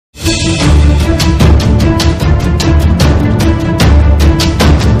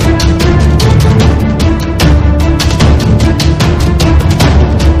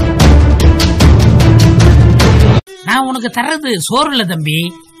நமக்கு தர்றது சோறு இல்ல தம்பி,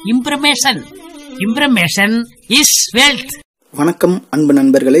 இம்ப்ரமேஷன். இம்ப்ரமேஷன் இஸ் வெல்த். வணக்கம் அன்பு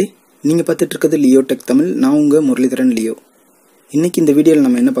நண்பர்களே, நீங்கள் பார்த்துட்டு இருக்கிறது லியோ டெக் தமிழ். நான் உங்கள் முரளிதரன் லியோ. இன்னைக்கு இந்த வீடியோவில்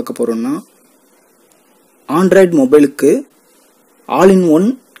நம்ம என்ன பார்க்க போகிறோம்னா, ஆண்ட்ராய்டு மொபைலுக்கு ஆல் இன் ஒன்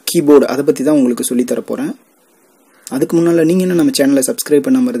கீபோர்டு, அதை பற்றி தான் உங்களுக்கு சொல்லித்தர போகிறேன். அதுக்கு முன்னால் நீங்கள் என்ன நம்ம சேனலை சப்ஸ்கிரைப்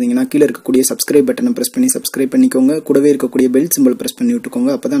பண்ணாமல் இருந்தீங்கன்னா கீழே இருக்கக்கூடிய சப்ஸ்கிரைப் பட்டனை ப்ரெஸ் பண்ணி சப்ஸ்கிரைப் பண்ணிக்கோங்க. கூடவே இருக்கக்கூடிய பெல் சிம்பிள் ப்ரெஸ் பண்ணி விட்டுக்கோங்க.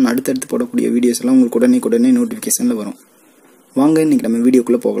 அப்போ தான் அடுத்தடுத்து போடக்கூடிய வீடியோஸ் எல்லாம் உங்களுக்கு உடனே நோட்டிஃபிகேஷனில் வரும். வாங்க இன்றைக்கி நம்ம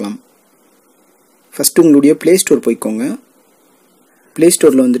வீடியோக்குள்ளே போகலாம். ஃபஸ்ட்டு உங்களுடைய ப்ளே ஸ்டோர் போய்க்கோங்க. ப்ளே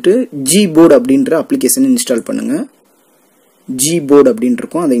ஸ்டோரில் வந்துட்டு Gboard அப்படின்ற அப்ளிகேஷன் இன்ஸ்டால் பண்ணுங்கள். Gboard அப்படின்னு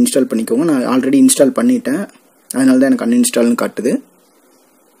இருக்கும், அதை இன்ஸ்டால் பண்ணிக்கோங்க. நான் ஆல்ரெடி இன்ஸ்டால் பண்ணிட்டேன், அதனால தான் எனக்கு அன்இன்ஸ்டால்னு காட்டுது.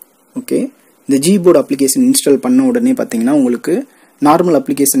 ஓகே, இந்த Gboard அப்ளிகேஷன் இன்ஸ்டால் பண்ண உடனே பார்த்தீங்கன்னா உங்களுக்கு நார்மல்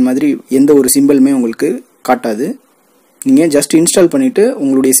அப்ளிகேஷன் மாதிரி எந்த ஒரு சிம்பிளுமே உங்களுக்கு காட்டாது. நீங்கள் ஜஸ்ட் இன்ஸ்டால் பண்ணிவிட்டு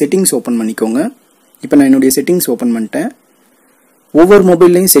உங்களுடைய செட்டிங்ஸ் ஓப்பன் பண்ணிக்கோங்க. இப்போ நான் என்னுடைய செட்டிங்ஸ் ஓப்பன் பண்ணிட்டேன். ஒவ்வொரு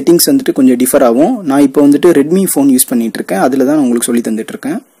மொபைல்லையும் செட்டிங்ஸ் வந்துட்டு கொஞ்சம் டிஃபர் ஆகும். நான் இப்போ வந்துட்டு ரெட்மி ஃபோன் யூஸ் பண்ணிகிட்டு இருக்கேன், அதில் தான் நான் உங்களுக்கு சொல்லி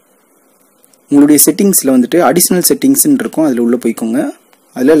தந்துட்டுருக்கேன். உங்களுடைய செட்டிங்ஸில் வந்துட்டு அடிஷ்னல் செட்டிங்ஸ்ன்னு இருக்கும், அதில் உள்ளே போய்க்கோங்க.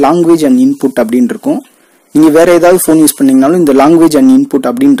 அதில் லாங்குவேஜ் அண்ட் இன்புட் அப்படின்னு இருக்கும். நீங்கள் வேறு ஏதாவது ஃபோன் யூஸ் பண்ணிங்கனாலும் இந்த லாங்குவேஜ் அண்ட் இன்புட்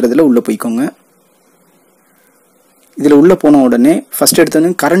அப்படின்றதில் உள்ளே போய்க்கோங்க. இதில் உள்ளே போன உடனே ஃபஸ்ட்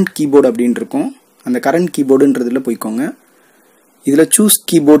எடுத்தோன்னே கரண்ட் கீபோர்டு அப்படின்னு இருக்கும். அந்த கரண்ட் கீபோர்டுன்றதில் போய்க்கோங்க. இதில் சூஸ்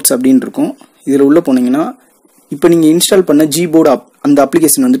கீபோர்ட்ஸ் அப்படின்னு இருக்கும். இதில் உள்ளே போனீங்கன்னா இப்போ நீங்கள் இன்ஸ்டால் பண்ண Gboard அந்த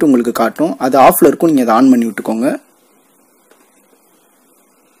அப்ளிகேஷன் வந்துட்டு உங்களுக்கு காட்டும். அது ஆஃபில் இருக்கும், நீங்கள் அதை ஆன் பண்ணி விட்டுக்கோங்க.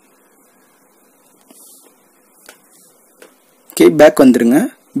 ஓகே, பேக் வந்துடுங்க.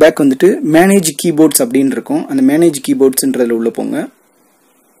 பேக் வந்துட்டு மேனேஜ் கீபோர்ட்ஸ் அப்படின்னு இருக்கும். அந்த மேனேஜ் கீபோர்ட்ஸ்ன்றதில் உள்ளே போங்க.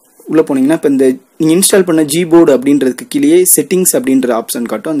 உள்ளே போனீங்கன்னா இப்போ இந்த நீங்கள் இன்ஸ்டால் பண்ண Gboard அப்படின்றதுக்கு கீழே செட்டிங்ஸ் அப்படின்ற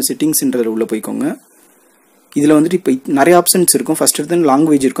ஆப்ஷன் காட்டும். அந்த செட்டிங்ஸ்ன்றதில் உள்ளே போய்க்கோங்க. இதில் வந்துட்டு இப்போ நிறைய ஆப்ஷன்ஸ் இருக்கும். ஃபஸ்ட் எடுத்து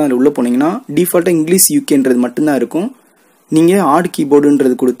லாங்குவேஜ் இருக்கும், அதில் உள்ளே போனீங்கன்னா டிஃபால்ட்டாக இங்கிலீஷ் யூகேன்றது மட்டும்தான் இருக்கும். நீங்கள் ஆட்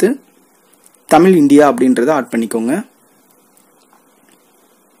கீபோர்டுன்றது கொடுத்து தமிழ் இந்தியா அப்படின்றத ஆட் பண்ணிக்கோங்க.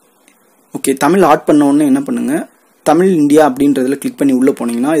 ஓகே, தமிழ் ஆட் பண்ண உடனே என்ன பண்ணுங்கள், தமிழ் இந்தியா அப்படின்றதில் கிளிக் பண்ணி உள்ளே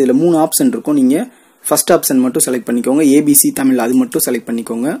போனீங்கன்னா இதில் 3 ஆப்ஷன் இருக்கும். நீங்கள் ஃபஸ்ட் ஆப்ஷன் மட்டும் செலக்ட் பண்ணிக்கோங்க, ABC தமிழ், அது மட்டும் செலக்ட்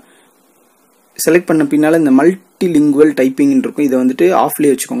பண்ணிக்கோங்க. செலக்ட் பண்ண பின்னால் இந்த மல்டிலிங்குவல் டைப்பிங் இருக்கும், இதை வந்துட்டு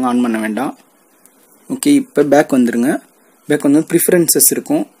ஆஃப்லேயே வச்சுக்கோங்க, ஆன் பண்ண வேண்டாம். ஓகே, இப்போ பேக் வந்துடுங்க. பேக் வந்து ப்ரிஃபரன்சஸ்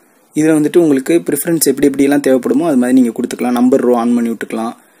இருக்கும். இதில் வந்துட்டு உங்களுக்கு ப்ரிஃபரன்ஸ் எப்படியெல்லாம் தேவைப்படுமோ அது மாதிரி நீங்கள் கொடுத்துக்கலாம். நம்பர் ரோ ஆன் பண்ணி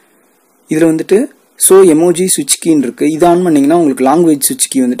விட்டுக்கலாம். இதில் வந்துட்டு எமோஜி சுவிட்ச் கீன்னு இருக்குது. இது ஆன் பண்ணிங்கன்னா உங்களுக்கு லாங்குவேஜ் சுவிட்ச்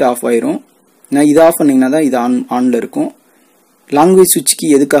கீ வந்துட்டு ஆஃப் ஆயிரும். நான் இதை ஆஃப் பண்ணிங்கன்னா தான் இது ஆனில் இருக்கும். லாங்குவேஜ் சுவிட்ச் கீ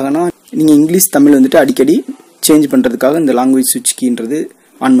எதுக்காகனா, நீங்கள் இங்கிலீஷ் தமிழ் வந்துட்டு அடிக்கடி சேஞ்ச் பண்ணுறதுக்காக இந்த லாங்குவேஜ் சுவிட்ச் கீன்றது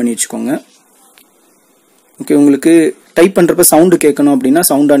ஆன் பண்ணி வச்சுக்கோங்க. ஓகே, உங்களுக்கு டைப் பண்ணுறப்ப சவுண்டு கேட்கணும் அப்படின்னா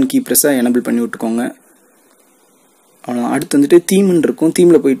சவுண்ட் ஆன் கீ ப்ரெஸ்ஸை எனபிள் பண்ணி விட்டுக்கோங்க. அவ்வளோதான். அடுத்து வந்துட்டு தீம்னு இருக்கும்.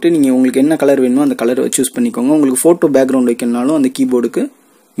 தீமில் போயிட்டு நீங்கள் உங்களுக்கு என்ன கலர் வேணுமோ அந்த கலரை சூஸ் பண்ணிக்கோங்க. உங்களுக்கு ஃபோட்டோ பேக்ரவுண்ட் வைக்கணும்னாலும் அந்த கீபோர்டுக்கு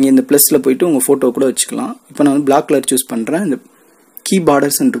நீங்கள் இந்த ப்ளஸில் போயிட்டு உங்கள் ஃபோட்டோ கூட வச்சுக்கலாம். இப்போ நான் வந்து பிளாக் கலர் சூஸ் பண்ணுறேன். இந்த கீ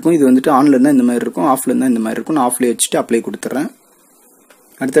பார்டர்ஸ்ன்னு இருக்கும். இது வந்துட்டு ஆனில் இருந்தால் இந்த மாதிரி இருக்கும், ஆஃபில் இருந்தால் இந்த மாதிரி இருக்கும். நான் ஆஃப்லேயே வச்சுட்டு அப்ளை கொடுத்துட்றேன்.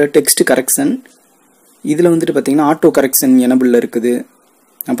 அடுத்த டெக்ஸ்ட் கரெக்ஷன். இதில் வந்துட்டு பார்த்தீங்கன்னா ஆட்டோ கரெக்ஷன் எனபிளில் இருக்குது.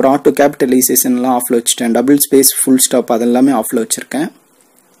 அப்புறம் ஆட்டோ கேபிட்டலைசேஷன்லாம் ஆஃபில் வச்சுட்டேன். டபுள் ஸ்பேஸ் ஃபுல் ஸ்டாப் அதெல்லாமே ஆஃபில் வச்சுருக்கேன்.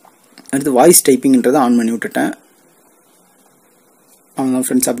 அடுத்து வாய்ஸ் டைப்பிங்ன்றதை ஆன் பண்ணி விட்டுட்டேன். அவ்வளோதான்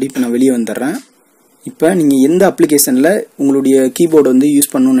ஃப்ரெண்ட்ஸ். அப்படி இப்போ நான் வெளியே வந்துடுறேன். இப்போ நீங்கள் எந்த அப்ளிகேஷனில் உங்களுடைய கீபோர்டு வந்து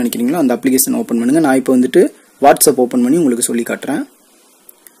யூஸ் பண்ணணும்னு நினைக்கிறீங்களோ அந்த அப்ளிகேஷன் ஓப்பன் பண்ணுங்கள். நான் இப்போ வந்துட்டு வாட்ஸ்அப் ஓப்பன் பண்ணி உங்களுக்கு சொல்லி காட்டுறேன்.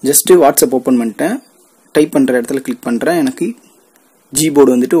 ஜஸ்ட்டு வாட்ஸ்அப் ஓப்பன் பண்ணிட்டேன். டைப் பண்ணுற இடத்துல கிளிக் பண்ணுறேன். எனக்கு Gboard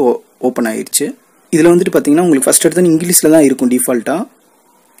வந்துட்டு ஓப்பன் ஆயிடுச்சு. இதில் வந்துட்டு பார்த்தீங்கன்னா உங்களுக்கு ஃபஸ்ட் எடுத்து இங்கிலீஷில் தான் இருக்கும் டிஃபால்ட்டாக.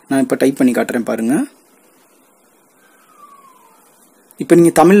 நான் இப்போ டைப் பண்ணி காட்டுறேன் பாருங்கள். இப்போ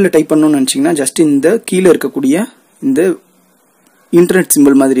நீங்கள் தமிழில் டைப் பண்ணணும்னு நினச்சிங்கன்னா ஜஸ்ட் இந்த கீழே இருக்கக்கூடிய இந்த இன்டர்நெட்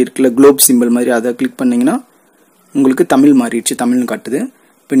சிம்பிள் மாதிரி இருக்குல்ல, குளோப் சிம்பிள் மாதிரி, அதை கிளிக் பண்ணிங்கன்னா உங்களுக்கு தமிழ் மாறிடுச்சு, தமிழ்னு காட்டுது.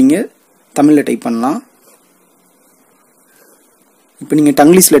 இப்போ நீங்கள் தமிழில் டைப் பண்ணலாம். இப்போ நீங்கள்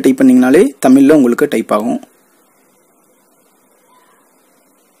டங்கிலீஷில் டைப் பண்ணிங்கனாலே தமிழில் உங்களுக்கு டைப் ஆகும்.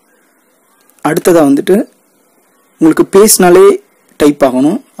 அடுத்ததாக வந்துட்டு உங்களுக்கு பேசினாலே டைப்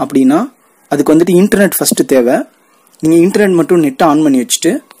ஆகணும் அப்படின்னா அதுக்கு வந்துட்டு இன்டர்நெட் ஃபஸ்ட்டு தேவை. நீங்கள் இன்டர்நெட் மட்டும் நெட்டை ஆன் பண்ணி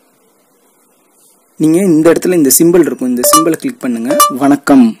வச்சுட்டு நீங்கள் இந்த இடத்துல இந்த சிம்பிள் இருக்கும், இந்த சிம்பிளை கிளிக் பண்ணுங்கள்.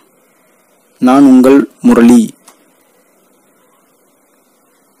 வணக்கம், நான் உங்கள் முரளி.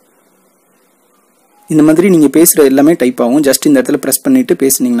 இந்த மாதிரி நீங்கள் பேசுகிற எல்லாமே டைப் ஆகும். ஜஸ்ட் இந்த இடத்துல ப்ரெஸ் பண்ணிவிட்டு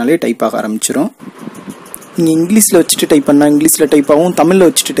பேசுனீங்கனாலே டைப் ஆக ஆரம்பிச்சிடும். நீங்கள் இங்கிலீஷில் வச்சுட்டு டைப் பண்ணால் இங்கிலீஷில் டைப் ஆகும், தமிழில்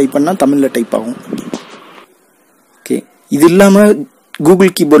வச்சுட்டு டைப் பண்ணால் தமிழில் டைப் ஆகும். ஓகே, இது இல்லாமல்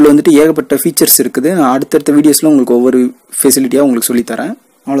கூகுள் கீபோர்டில் வந்துட்டு ஏகப்பட்ட ஃபீச்சர்ஸ் இருக்குது. நான் அடுத்தடுத்த வீடியோஸில் உங்களுக்கு ஒவ்வொரு ஃபெசிலிட்டியாக உங்களுக்கு சொல்லித்தரேன்.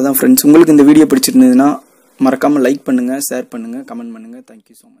 அவ்வளோதான் ஃப்ரெண்ட்ஸ். உங்களுக்கு இந்த வீடியோ பிடிச்சிருந்ததுன்னா மறக்காமல் லைக் பண்ணுங்கள், ஷேர் பண்ணுங்கள், கமெண்ட் பண்ணுங்கள்.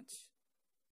 Thank you so much.